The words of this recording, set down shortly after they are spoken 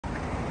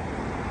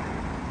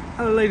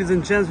Hello ladies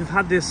and gents, we've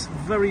had this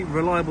very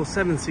reliable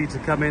 7-seater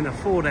come in, a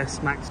Ford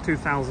S-Max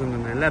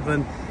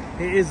 2011.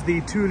 It is the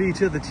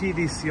 2-litre, the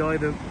TDCi,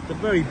 the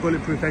very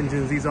bulletproof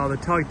engines. These are the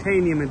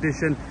titanium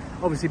edition.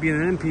 Obviously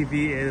being an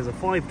MPV, it is a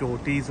 5-door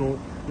diesel,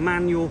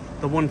 manual,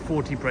 the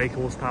 140 brake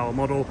horsepower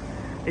model.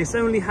 It's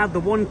only had the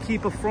one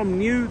keeper from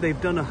new.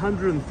 They've done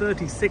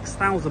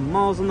 136,000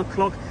 miles on the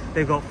clock.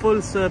 They've got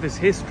full service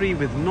history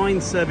with 9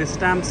 service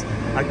stamps,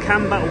 a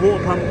Cambat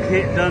water pump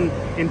kit done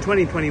in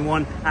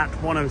 2021 at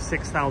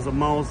 106,000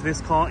 miles. This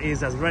car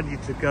is as ready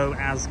to go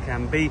as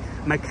can be.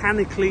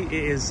 Mechanically, it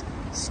is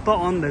spot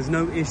on. There's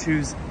no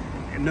issues,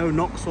 no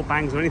knocks or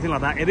bangs or anything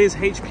like that. It is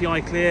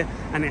HPI clear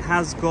and it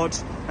has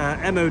got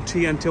MOT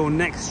until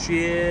next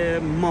year,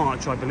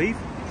 March, I believe.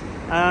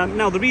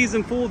 Now the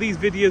reason for these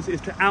videos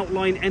is to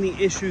outline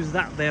any issues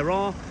that there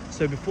are,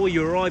 so before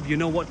you arrive you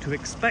know what to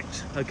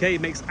expect. Okay,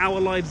 it makes our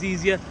lives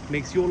easier,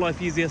 makes your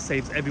life easier,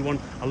 saves everyone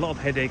a lot of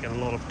headache and a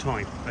lot of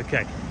time.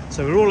 Okay,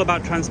 so we're all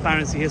about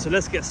transparency here, so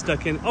let's get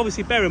stuck in.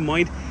 Obviously bear in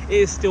mind it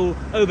is still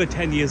over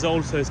 10 years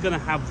old, so it's going to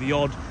have the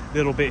odd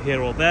little bit here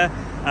or there.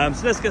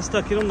 So let's get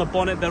stuck in. On the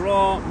bonnet there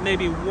are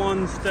maybe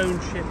one stone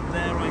chip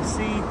there, I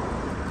see,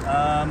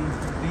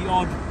 the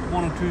odd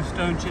 1 or 2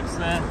 stone chips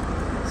there,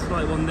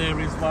 slight one there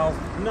as well.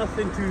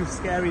 Nothing too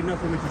scary,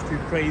 nothing which is too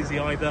crazy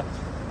either.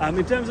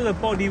 In terms of the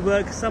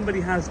bodywork, somebody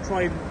has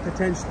tried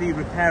potentially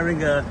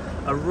repairing a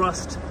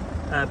rust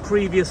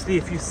previously.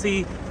 If you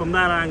see from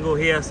that angle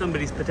here,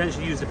 somebody's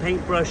potentially used a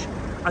paintbrush.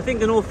 I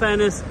think in all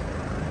fairness,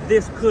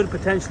 this could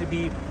potentially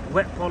be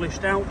wet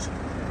polished out.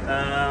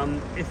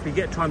 If we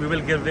get time, we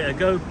will give it a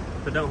go,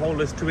 but don't hold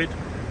us to it.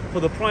 For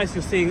the price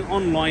you're seeing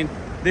online,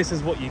 this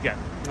is what you get.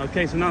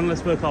 Okay, so now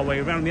let's work our way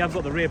around. We have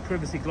got the rear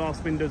privacy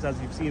glass windows as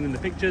you've seen in the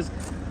pictures.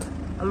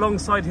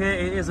 Alongside here,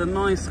 it is a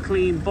nice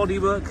clean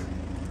bodywork.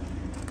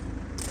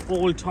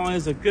 All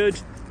tyres are good.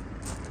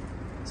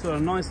 It's got a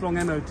nice long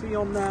MOT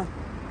on there.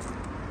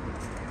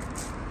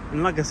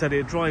 And like I said,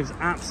 it drives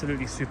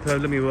absolutely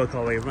superb. Let me work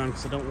our way around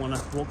because I don't want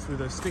to walk through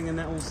those stinger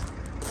nettles.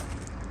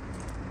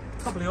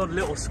 A couple of odd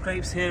little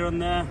scrapes here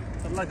and there,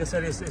 but like I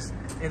said,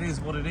 it is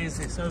what it is.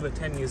 It's over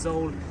 10 years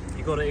old.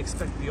 You've got to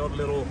expect the odd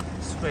little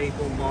scrape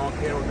or mark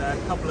here or there.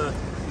 A couple of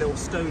little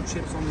stone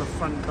chips on the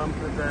front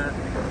bumper there.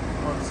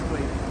 Odd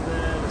scrape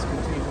there. Let's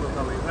continue to work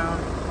our way around.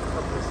 A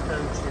couple of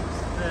stone chips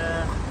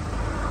there.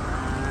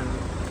 And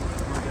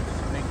we'll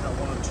just make that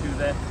 1 or 2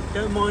 there.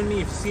 Don't mind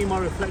me if you see my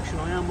reflection.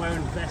 I am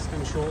wearing vest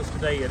and shorts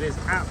today. It is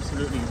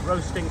absolutely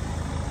roasting.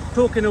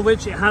 Talking of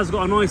which, it has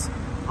got a nice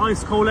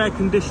ice cold air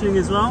conditioning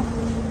as well,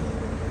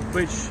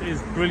 which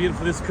is brilliant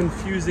for this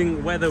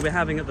confusing weather we're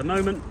having at the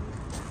moment.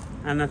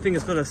 And I think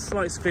it's got a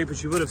slight scrape,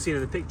 which you would have seen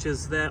in the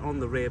pictures there on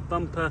the rear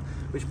bumper,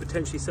 which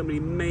potentially somebody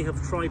may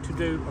have tried to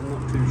do. I'm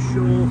not too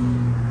sure.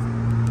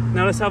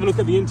 Now let's have a look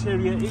at the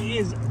interior. It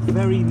is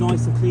very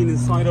nice and clean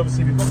inside.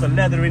 Obviously we've got the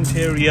leather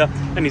interior.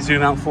 Let me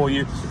zoom out for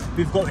you.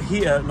 We've got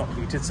here, not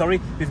heated, sorry.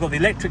 We've got the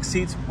electric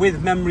seats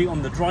with memory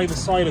on the driver's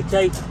side,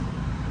 okay.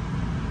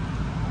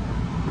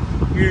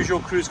 Usual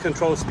cruise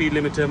control, speed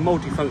limiter,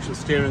 multi-function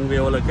steering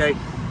wheel, okay.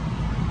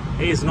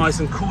 It is nice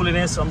and cool in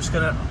here, so I'm just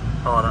gonna,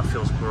 oh, that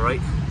feels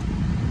great.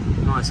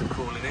 Nice and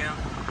cool in here.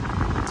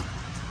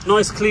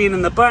 Nice clean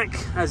in the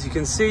back, as you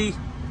can see.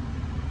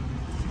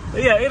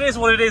 But yeah, it is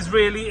what it is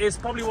really. It's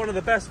probably one of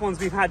the best ones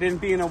we've had in,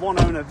 being a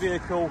one-owner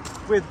vehicle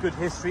with good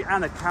history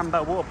and a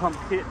Cambat water pump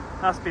kit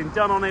that's been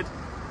done on it.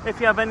 If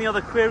you have any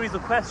other queries or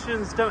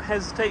questions, don't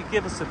hesitate,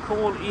 give us a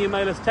call,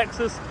 email us, text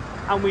us,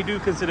 and we do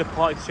consider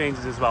part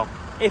exchanges as well.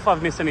 If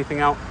I've missed anything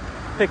out,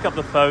 pick up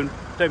the phone.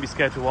 Don't be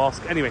scared to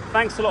ask. Anyway,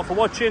 thanks a lot for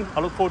watching. I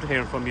look forward to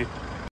hearing from you.